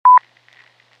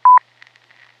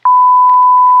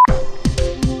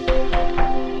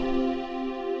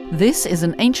This is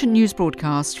an Ancient News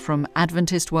broadcast from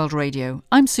Adventist World Radio.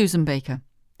 I'm Susan Baker.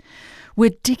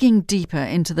 We're digging deeper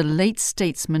into the late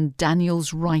statesman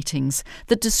Daniel's writings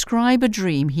that describe a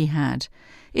dream he had.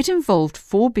 It involved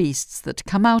 4 beasts that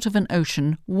come out of an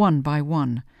ocean one by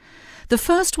one. The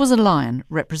first was a lion,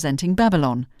 representing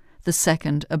Babylon. The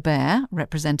second, a bear,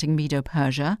 representing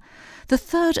Medo-Persia. The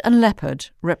third, a leopard,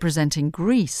 representing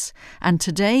Greece. And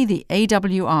today, the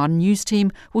AWR news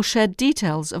team will share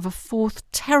details of a 4th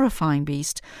terrifying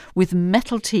beast with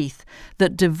metal teeth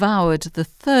that devoured the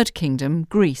third kingdom,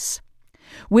 Greece.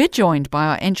 We're joined by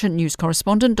our Ancient News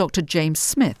correspondent, Dr. James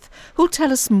Smith, who'll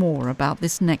tell us more about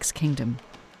this next kingdom.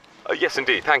 Yes,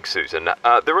 indeed. Thanks, Susan.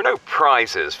 There are no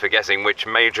prizes for guessing which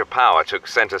major power took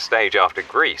centre stage after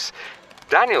Greece.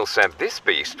 Daniel said this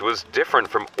beast was different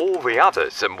from all the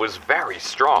others and was very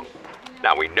strong.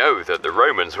 Now we know that the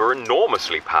Romans were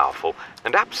enormously powerful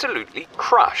and absolutely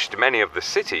crushed many of the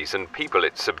cities and people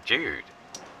it subdued.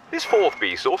 This 4th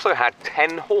beast also had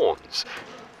 10 horns.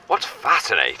 What's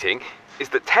fascinating is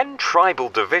that 10 tribal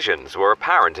divisions were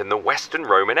apparent in the Western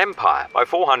Roman Empire by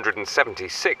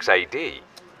 476 AD.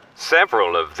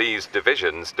 Several of these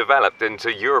divisions developed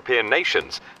into European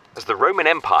nations as the Roman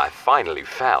Empire finally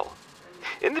fell.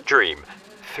 In the dream,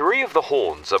 3 of the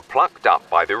horns are plucked up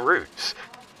by the roots.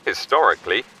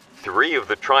 Historically, 3 of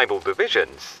the tribal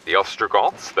divisions, the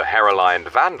Ostrogoths, the Heruli and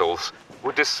Vandals,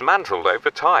 were dismantled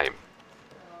over time.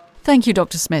 Thank you,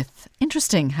 Dr. Smith.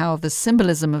 Interesting how the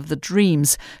symbolism of the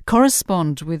dreams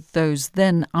correspond with those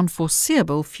then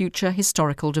unforeseeable future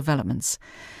historical developments.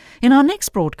 In our next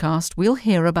broadcast, we'll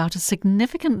hear about a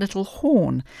significant little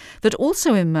horn that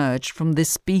also emerged from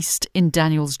this beast in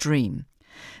Daniel's dream.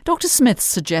 Dr. Smith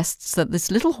suggests that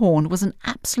this little horn was an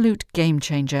absolute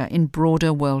game-changer in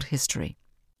broader world history.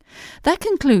 That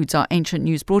concludes our Ancient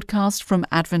News broadcast from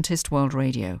Adventist World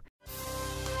Radio.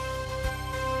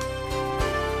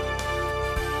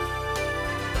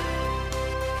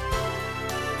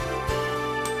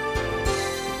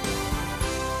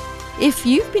 If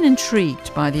you've been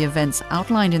intrigued by the events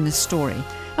outlined in this story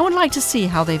and would like to see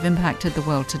how they've impacted the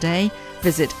world today,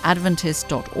 visit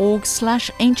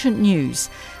adventist.org/ancientnews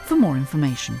for more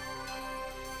information.